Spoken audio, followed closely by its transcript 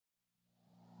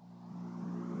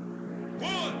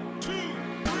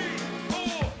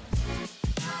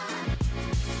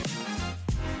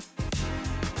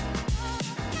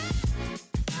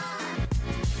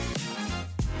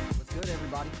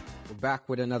back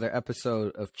with another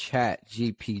episode of Chat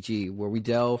GPG, where we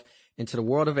delve into the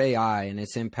world of AI and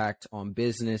its impact on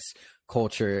business,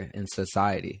 culture, and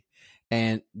society.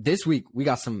 And this week, we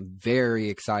got some very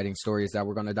exciting stories that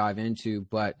we're going to dive into,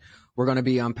 but we're going to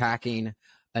be unpacking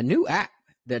a new app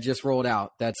that just rolled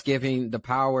out that's giving the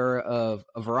power of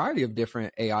a variety of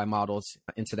different AI models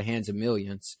into the hands of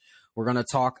millions. We're going to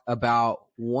talk about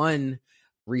one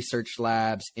research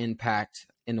lab's impact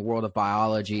in the world of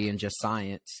biology and just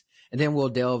science. And then we'll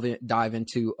dive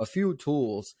into a few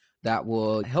tools that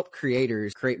will help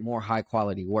creators create more high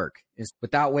quality work. And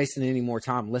without wasting any more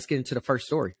time, let's get into the first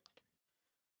story.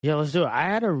 Yeah, let's do it. I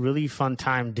had a really fun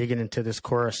time digging into this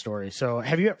Quora story. So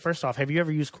first off, have you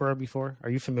ever used Quora before? Are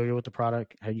you familiar with the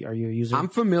product? Are you a user? I'm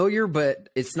familiar, but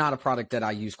it's not a product that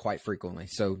I use quite frequently.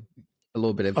 So a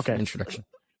little bit of introduction.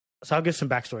 So I'll give some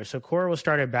backstory. So Quora was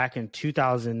started back in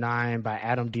 2009 by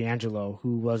Adam D'Angelo,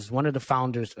 who was one of the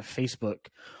founders of Facebook,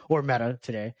 or Meta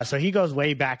today. So he goes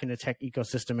way back in the tech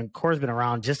ecosystem, and Quora's been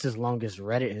around just as long as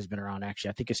Reddit has been around, actually.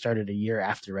 I think it started a year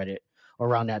after Reddit, or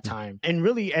around that time. And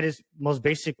really, at its most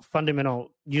basic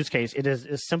fundamental use case, it is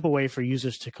a simple way for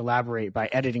users to collaborate by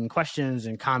editing questions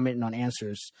and commenting on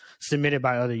answers submitted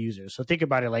by other users. So think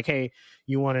about it like, hey,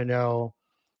 you want to know,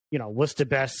 what's the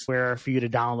best software for you to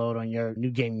download on your new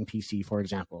gaming PC, for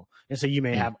example. And so you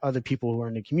may have other people who are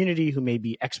in the community who may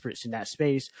be experts in that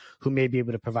space, who may be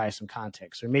able to provide some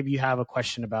context. Or maybe you have a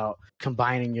question about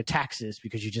combining your taxes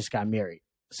because you just got married.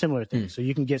 Similar things. So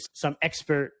you can get some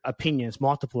expert opinions,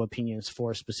 multiple opinions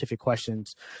for specific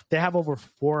questions. They have over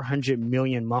 400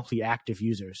 million monthly active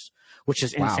users, which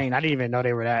is insane. Wow. I didn't even know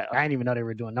they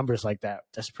were doing numbers like that.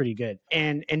 That's pretty good.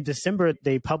 And in December,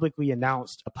 they publicly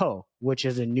announced Poe, which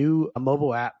is a new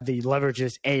mobile app that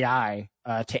leverages AI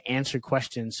to answer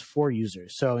questions for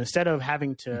users. So instead of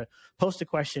having to post a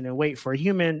question and wait for a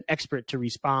human expert to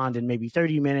respond in maybe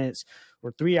 30 minutes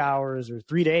or 3 hours or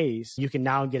 3 days, you can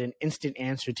now get an instant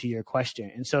answer to your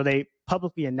question. And so they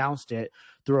publicly announced it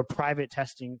through a private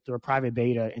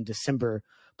beta in December.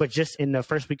 But just in the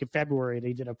first week of February,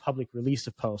 they did a public release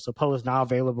of Poe. So Poe is now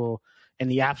available in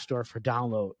the App Store for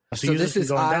download. So this is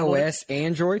iOS,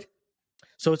 Android?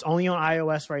 So it's only on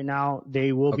iOS right now.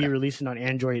 They will be releasing on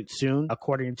Android soon,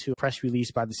 according to a press release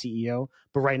by the CEO.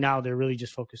 But right now, they're really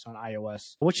just focused on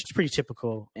iOS, which is pretty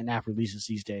typical in app releases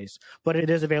these days. But it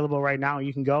is available right now.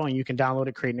 You can go and you can download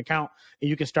it, create an account,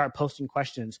 and you can start posting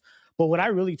questions. But what I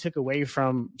really took away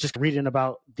from just reading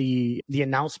about the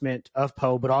announcement of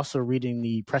Poe, but also reading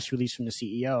the press release from the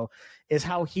CEO, is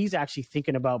how he's actually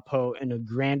thinking about Poe in a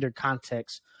grander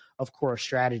context of Quora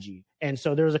strategy. And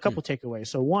so there was a couple takeaways.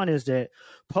 So one is that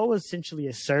Poe essentially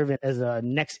is serving as a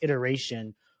next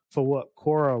iteration for what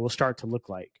Quora will start to look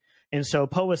like. And so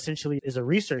Poe essentially is a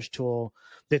research tool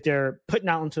that they're putting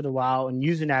out into the wild and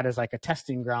using that as like a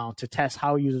testing ground to test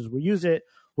how users will use it,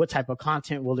 what type of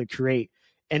content will it create.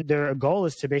 And their goal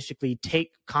is to basically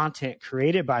take content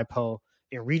created by Poe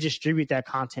and redistribute that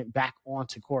content back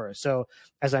onto Quora. So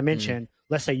as I mentioned,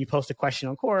 let's say you post a question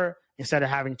on Quora, instead of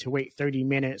having to wait 30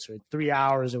 minutes or 3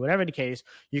 hours or whatever the case,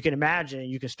 you can imagine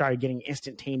you can start getting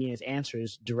instantaneous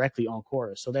answers directly on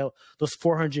Quora. So those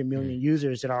 400 million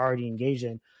users that are already engaged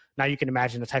in, now you can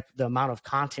imagine the amount of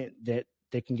content that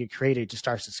they can get created just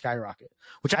starts to skyrocket,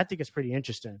 which I think is pretty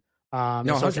interesting. No,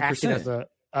 so 100%. It's acting as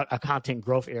a content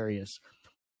growth areas.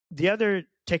 The other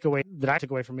takeaway that I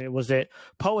took away from it was that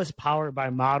Poe is powered by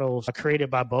models created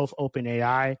by both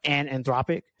OpenAI and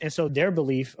Anthropic. And so their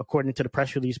belief, according to the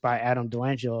press release by Adam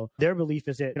D'Angelo, their belief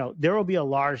is that there will be a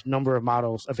large number of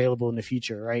models available in the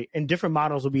future, right? And different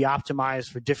models will be optimized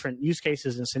for different use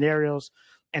cases and scenarios.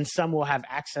 And some will have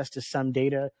access to some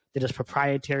data that is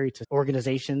proprietary to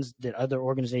organizations that other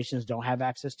organizations don't have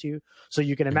access to. So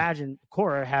you can imagine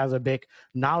Quora has a big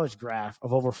knowledge graph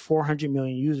of over 400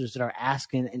 million users that are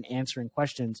asking and answering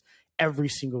questions every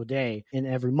single day and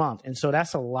every month. And so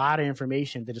that's a lot of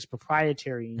information that is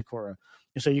proprietary in Quora.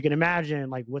 And so you can imagine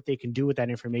like what they can do with that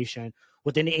information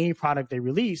within any product they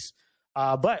release.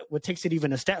 But what takes it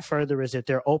even a step further is that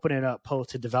they're opening up Poe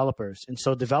to developers. And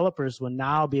so developers will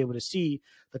now be able to see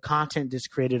the content that's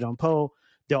created on Poe.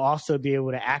 They'll also be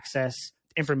able to access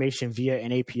information via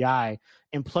an API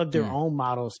and plug their own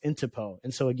models into Poe.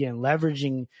 And so again,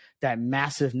 leveraging that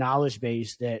massive knowledge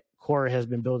base that Quora has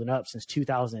been building up since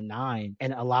 2009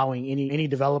 and allowing any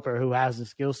developer who has the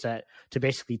skill set to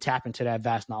basically tap into that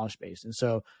vast knowledge base. And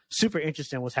so super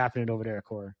interesting what's happening over there at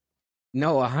Quora.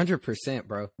 No, 100%,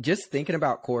 bro. Just thinking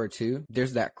about Quora too,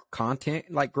 there's that content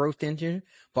like growth engine,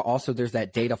 but also there's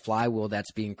that data flywheel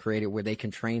that's being created where they can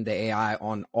train the AI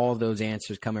on all those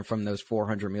answers coming from those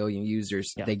 400 million users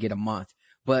they get a month.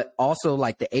 But also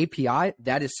like the API,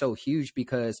 that is so huge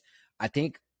because I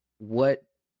think what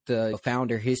the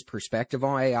founder, his perspective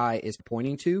on AI is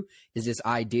pointing to is this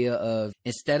idea of,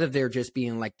 instead of there just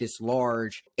being like this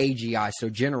large AGI, so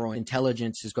general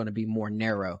intelligence is going to be more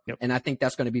narrow. Yep. And I think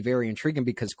that's going to be very intriguing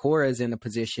because Quora is in a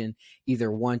position,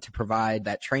 either one, to provide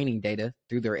that training data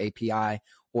through their API,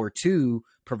 or two,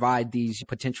 provide these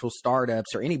potential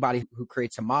startups or anybody who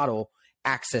creates a model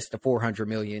access to 400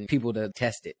 million people to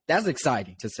test it. That's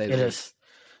exciting, to say the least.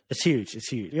 It's huge. It's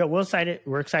huge. Yeah, we're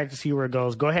excited to see where it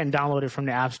goes. Go ahead and download it from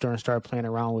the App Store and start playing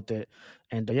around with it.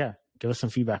 And give us some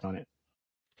feedback on it.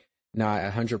 No,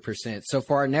 100%. So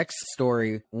for our next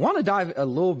story, I want to dive a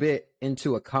little bit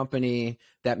into a company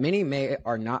that many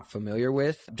are not familiar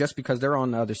with, just because they're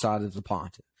on the other side of the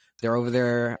pond. They're over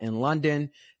there in London.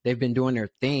 They've been doing their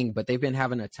thing, but they've been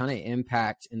having a ton of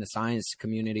impact in the science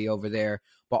community over there,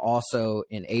 but also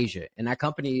in Asia. And that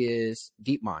company is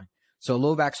DeepMind. So a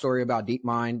little backstory about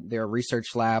DeepMind. They're a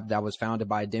research lab that was founded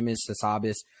by Demis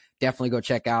Hassabis. Definitely go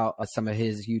check out some of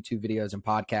his YouTube videos and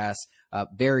podcasts.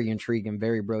 Very intriguing,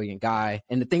 very brilliant guy.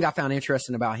 And the thing I found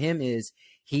interesting about him is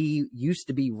he used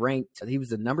to be ranked, he was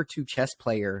the number 2 chess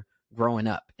player growing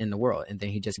up in the world. And then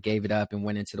he just gave it up and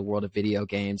went into the world of video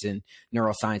games and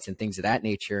neuroscience and things of that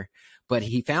nature. But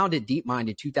he founded DeepMind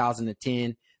in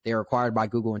 2010. They were acquired by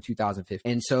Google in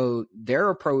 2015. And so their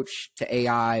approach to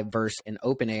AI versus an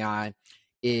open AI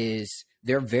is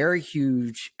they're very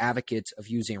huge advocates of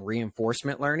using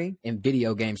reinforcement learning in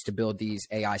video games to build these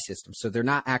AI systems. So they're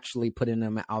not actually putting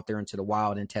them out there into the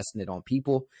wild and testing it on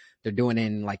people. They're doing it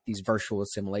in like these virtual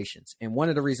simulations. And one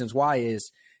of the reasons why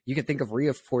is you can think of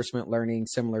reinforcement learning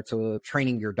similar to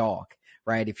training your dog.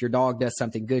 Right? If your dog does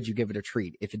something good, you give it a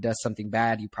treat. If it does something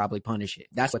bad, you probably punish it.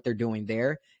 That's what they're doing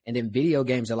there. And then video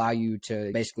games allow you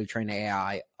to basically train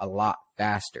AI a lot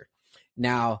faster.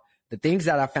 Now, the things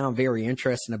that I found very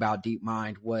interesting about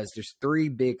DeepMind was there's 3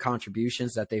 big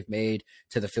contributions that they've made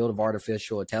to the field of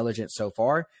artificial intelligence so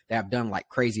far that have done like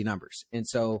crazy numbers. And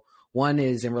so one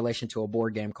is in relation to a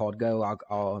board game called Go.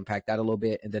 I'll unpack that a little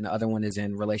bit. And then the other one is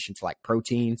in relation to like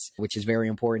proteins, which is very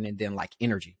important, and then like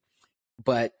energy.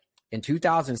 But in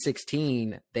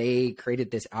 2016, they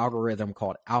created this algorithm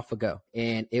called AlphaGo,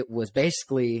 and it was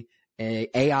basically an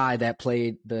AI that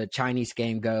played the Chinese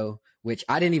game Go, which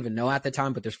I didn't even know at the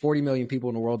time, but there's 40 million people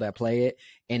in the world that play it,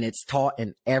 and it's taught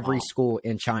in every school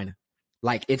in China.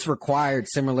 Like, it's required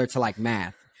similar to like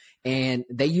math, and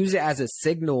they use it as a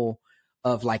signal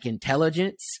of like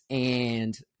intelligence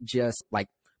and just like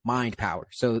mind power.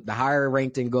 So the higher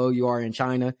ranked in Go you are in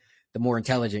China, the more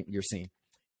intelligent you're seen.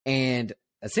 And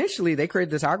essentially, they created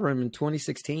this algorithm in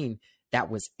 2016 that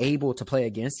was able to play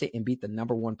against it and beat the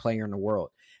number 1 player in the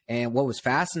world. And what was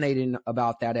fascinating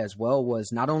about that as well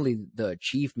was not only the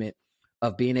achievement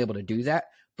of being able to do that,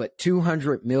 but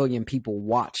 200 million people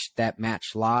watched that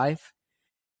match live.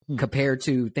 Compared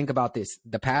to, think about this,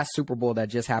 the past Super Bowl that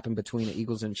just happened between the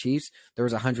Eagles and Chiefs, there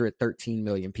was 113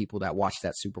 million people that watched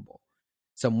that Super Bowl.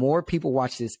 So more people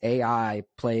watch this AI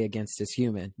play against this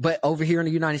human. But over here in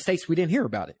the United States, we didn't hear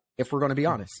about it. If we're going to be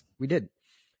honest, we did.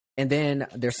 And then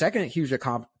their second huge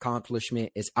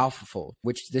accomplishment is AlphaFold,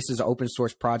 which this is an open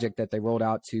source project that they rolled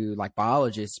out to like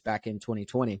biologists back in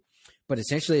 2020. But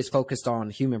essentially it's focused on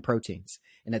human proteins.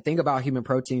 And the thing about human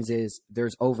proteins is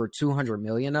there's over 200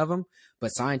 million of them, but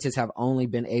scientists have only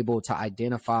been able to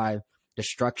identify the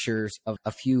structures of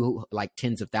a few, like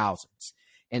tens of thousands.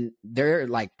 And they're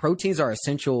like, proteins are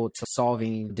essential to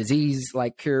solving disease,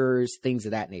 like cures, things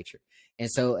of that nature. And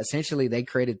so essentially they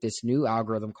created this new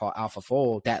algorithm called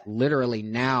AlphaFold that literally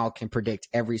now can predict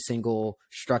every single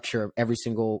structure of every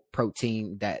single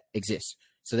protein that exists.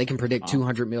 So they can predict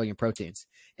 200 million proteins.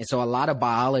 And so a lot of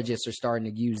biologists are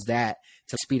starting to use that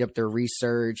to speed up their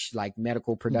research, like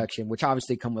medical production, which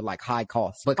obviously come with like high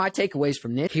costs. But my takeaways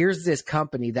from this, here's this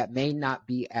company that may not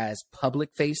be as public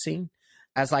facing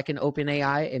as like an open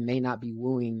AI. It may not be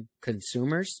wooing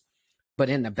consumers, but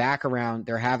in the background,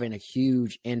 they're having a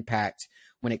huge impact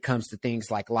when it comes to things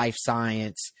like life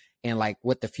science and like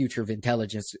what the future of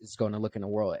intelligence is going to look in the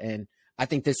world. And I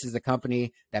think this is the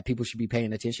company that people should be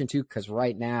paying attention to, because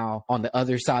right now on the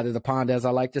other side of the pond, as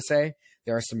I like to say,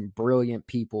 there are some brilliant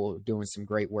people doing some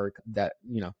great work that,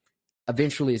 you know,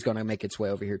 eventually is going to make its way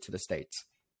over here to the States.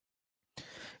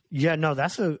 Yeah, no,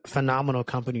 that's a phenomenal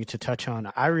company to touch on.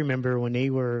 I remember when they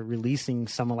were releasing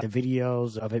some of like the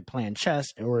videos of it playing chess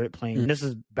or it playing, this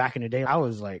is back in the day, I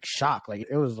was like shocked. Like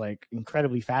it was like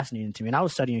incredibly fascinating to me. And I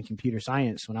was studying computer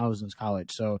science when I was in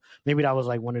college. So maybe that was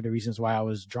like one of the reasons why I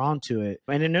was drawn to it.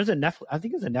 And then there's a Netflix, I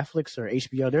think it's a Netflix or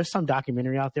HBO. There's some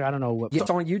documentary out there. I don't know what. Yeah, it's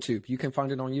on YouTube. You can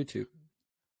find it on YouTube.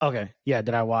 Okay. Yeah,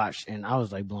 that I watched and I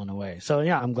was like blown away. So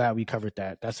yeah, I'm glad we covered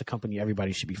that. That's a company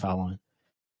everybody should be following.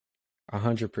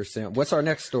 100%. What's our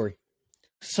next story?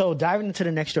 So diving into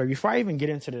the next story, before I even get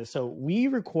into this, so we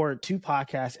record 2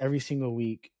 podcasts every single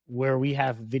week where we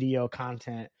have video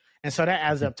content. And so that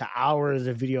adds up to hours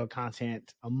of video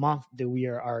content a month that we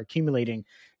are accumulating,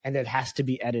 and that has to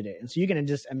be edited. And so you can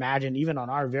just imagine, even on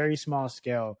our very small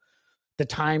scale, the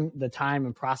time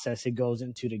and process it goes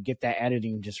into to get that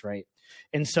editing just right.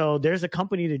 And so there's a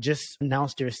company that just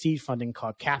announced their seed funding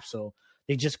called Capsule.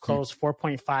 They just closed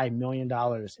 $4.5 million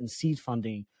in seed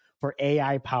funding for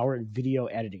AI-powered video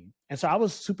editing. And so I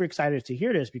was super excited to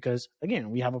hear this because, again,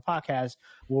 we have a podcast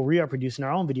where we are producing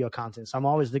our own video content. So I'm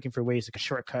always looking for ways to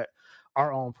shortcut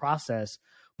our own process.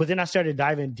 But then I started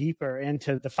diving deeper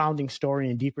into the founding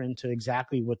story and deeper into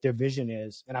exactly what their vision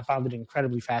is. And I found it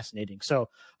incredibly fascinating. So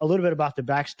a little bit about the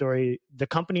backstory. The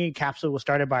company Capsule was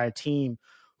started by a team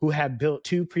who had built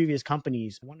 2 previous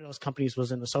companies. One of those companies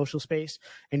was in the social space,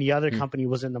 and the other company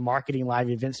was in the marketing live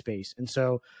event space. And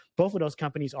so both of those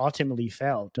companies ultimately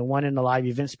failed. The one in the live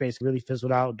event space really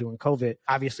fizzled out during COVID,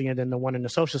 obviously, and then the one in the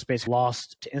social space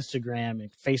lost to Instagram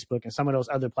and Facebook and some of those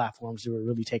other platforms that were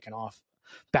really taking off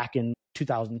back in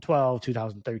 2012,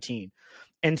 2013.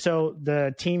 And so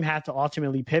the team had to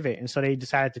ultimately pivot. And so they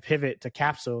decided to pivot to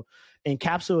Capsule. And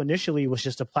Capsule initially was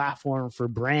just a platform for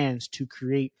brands to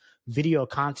create video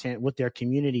content with their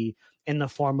community in the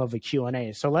form of a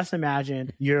Q&A. So let's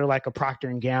imagine you're like a Procter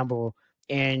and Gamble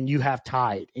and you have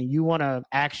Tide and you want to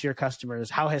ask your customers,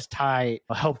 how has Tide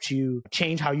helped you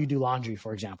change how you do laundry,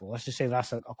 for example? Let's just say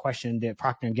that's a question that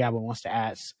Procter and Gamble wants to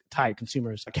ask Tide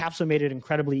consumers. Capsule made it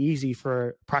incredibly easy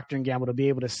for Procter and Gamble to be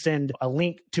able to send a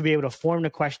link to be able to form the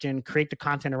question, create the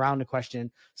content around the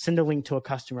question, send a link to a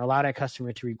customer, allow that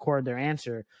customer to record their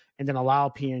answer, and then allow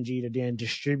P&G to then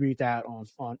distribute that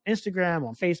on Instagram,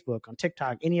 on Facebook, on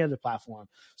TikTok, any other platform.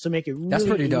 So make it really That's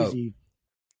pretty easy. dope.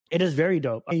 It is very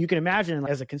dope. And you can imagine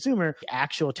as a consumer,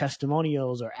 actual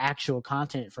testimonials or actual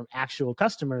content from actual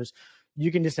customers, you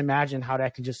can just imagine how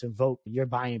that can just evoke your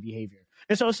buying behavior.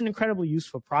 And so it's an incredibly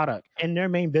useful product. And their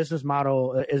main business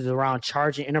model is around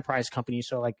charging enterprise companies.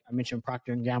 So like I mentioned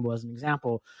Procter & Gamble as an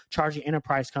example, charging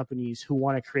enterprise companies who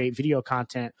want to create video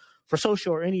content for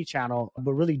social or any channel,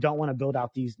 but really don't want to build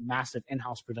out these massive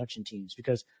in-house production teams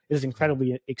because it is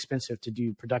incredibly expensive to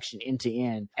do production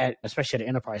end-to-end, especially at an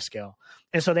enterprise scale.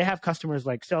 And so they have customers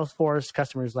like Salesforce,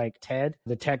 customers like TED,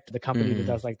 the company that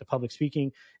does like the public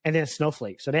speaking, and then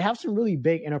Snowflake. So they have some really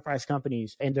big enterprise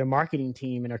companies, and their marketing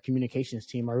team and their communications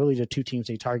team are really the 2 teams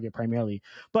they target primarily.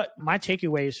 But my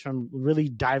takeaways from really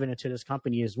diving into this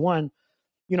company is, one,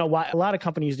 why a lot of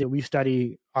companies that we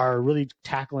study are really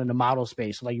tackling the model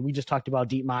space. Like we just talked about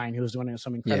DeepMind, who's doing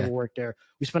some incredible work there.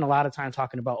 We spend a lot of time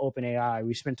talking about OpenAI.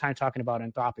 We spend time talking about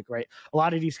Anthropic, right? A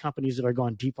lot of these companies that are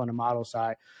going deep on the model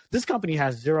side. This company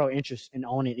has zero interest in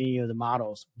owning any of the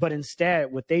models, but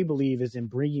instead what they believe is in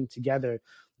bringing together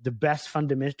the best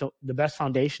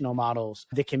foundational models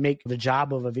that can make the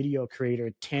job of a video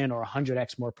creator 10 or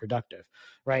 100x more productive,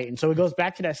 right? And so it goes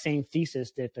back to that same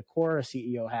thesis that the Quora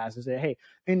CEO has, is that, hey,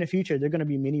 in the future, there are going to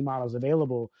be many models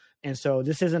available. And so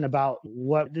this isn't about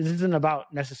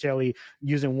necessarily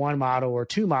using one model or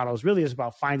 2 models. Really, it's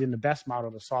about finding the best model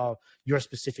to solve your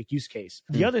specific use case.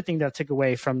 The other thing that I took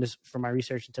away from my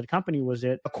research into the company was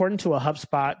that according to a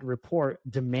HubSpot report,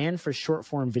 demand for short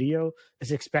form video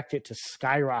is expected to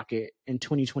skyrocket in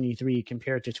 2023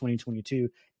 compared to 2022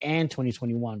 and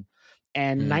 2021.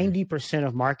 And 90%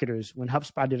 of marketers, when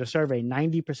HubSpot did a survey,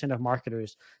 90% of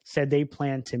marketers said they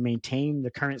plan to maintain the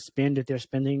current spend that they're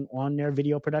spending on their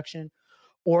video production,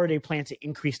 or they plan to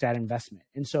increase that investment.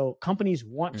 And so companies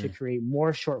want to create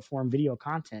more short form video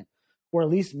content, or at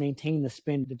least maintain the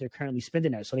spend that they're currently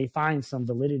spending at. So they find some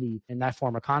validity in that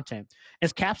form of content.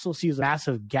 As Capsule sees a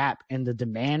massive gap in the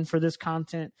demand for this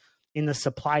content, in the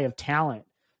supply of talent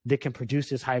that can produce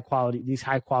these high quality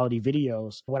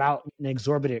videos without an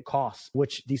exorbitant cost,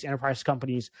 which these enterprise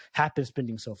companies have been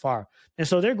spending so far. And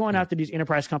so they're going after these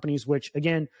enterprise companies, which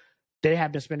again, they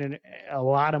have been spending a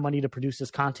lot of money to produce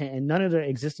this content, and none of the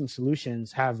existing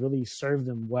solutions have really served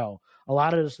them well. A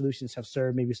lot of the solutions have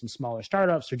served maybe some smaller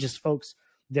startups or just folks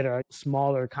that are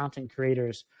smaller content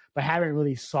creators, but haven't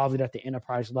really solved it at the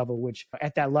enterprise level, which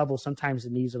at that level, sometimes the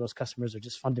needs of those customers are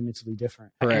just fundamentally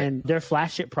different. Right. And their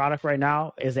flagship product right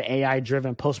now is an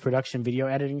AI-driven post-production video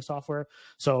editing software.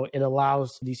 So it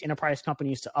allows these enterprise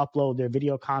companies to upload their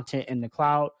video content in the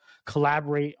cloud,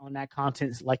 collaborate on that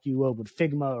content like you would with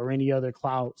Figma or any other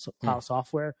cloud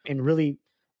software, and really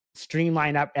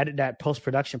streamline up, edit that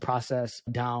post-production process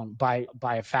down by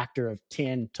a factor of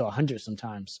 10 to 100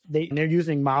 sometimes. They're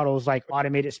using models like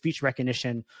automated speech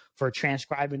recognition for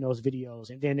transcribing those videos.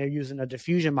 And then they're using a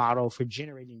diffusion model for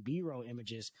generating B-roll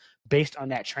images based on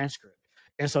that transcript.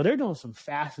 And so they're doing some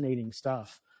fascinating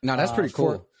stuff. No, that's pretty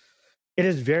cool. It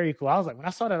is very cool. I was like, when I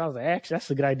saw that, I was like, actually, that's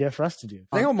a good idea for us to do.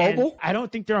 Are they on mobile? I don't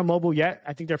think they're on mobile yet.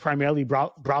 I think they're primarily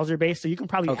browser based. So you can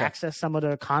probably access some of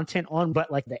the content on,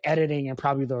 but like the editing and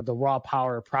probably the raw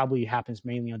power probably happens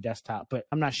mainly on desktop. But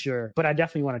I'm not sure. But I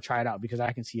definitely want to try it out because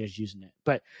I can see us using it.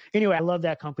 But anyway, I love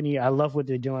that company. I love what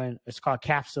they're doing. It's called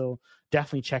Capsule.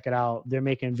 Definitely check it out. They're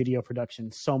making video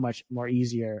production so much more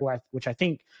easier, which I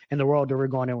think in the world that we're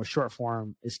going in with short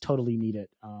form is totally needed.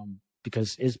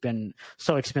 Because it's been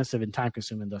so expensive and time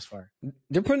consuming thus far.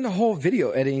 They're putting the whole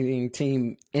video editing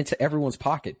team into everyone's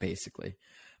pocket, basically,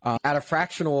 at a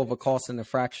fractional of a cost and a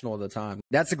fractional of the time.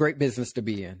 That's a great business to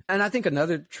be in. And I think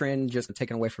another trend just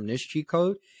taken away from this cheat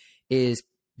code is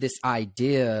this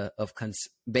idea of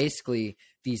basically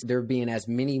there being as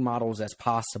many models as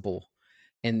possible.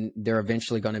 And they're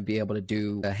eventually going to be able to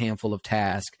do a handful of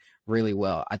tasks really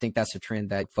well. I think that's a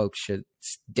trend that folks should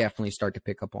definitely start to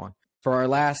pick up on. For our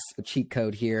last cheat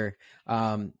code here,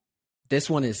 this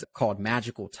one is called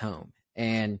Magical Tome.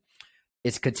 And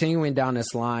it's continuing down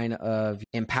this line of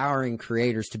empowering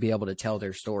creators to be able to tell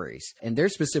their stories. And they're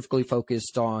specifically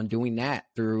focused on doing that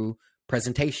through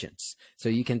presentations. So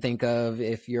you can think of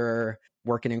if you're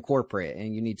working in corporate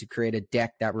and you need to create a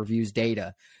deck that reviews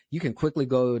data, you can quickly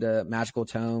go to Magical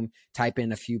Tome, type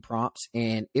in a few prompts,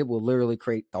 and it will literally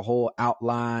create the whole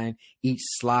outline, each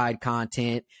slide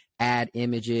content, add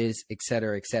images, et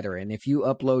cetera, et cetera. And if you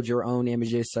upload your own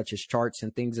images, such as charts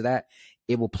and things of that,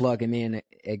 it will plug them in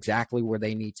exactly where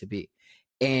they need to be.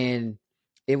 And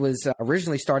it was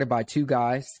originally started by two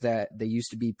guys that they used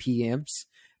to be PMs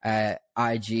at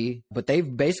IG, but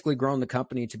they've basically grown the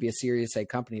company to be a Series A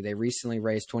company. They recently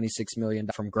raised $26 million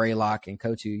from Greylock and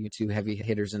Kotu, two heavy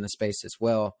hitters in the space as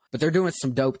well. But they're doing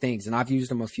some dope things, and I've used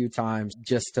them a few times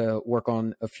just to work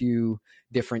on a few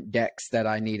different decks that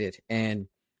I needed. And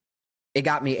it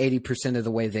got me 80% of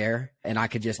the way there, and I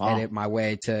could just edit my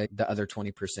way to the other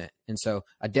 20%. And so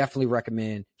I definitely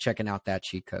recommend checking out that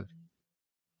cheat code.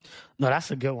 No,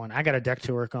 that's a good one. I got a deck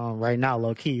to work on right now,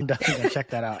 low key. I'm definitely gonna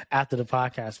check that out after the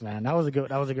podcast, man. That was a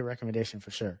good recommendation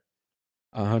for sure.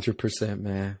 100%,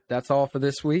 man. That's all for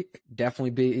this week.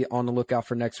 Definitely be on the lookout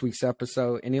for next week's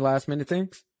episode. Any last minute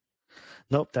things?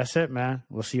 Nope, that's it, man.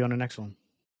 We'll see you on the next one.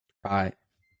 All right.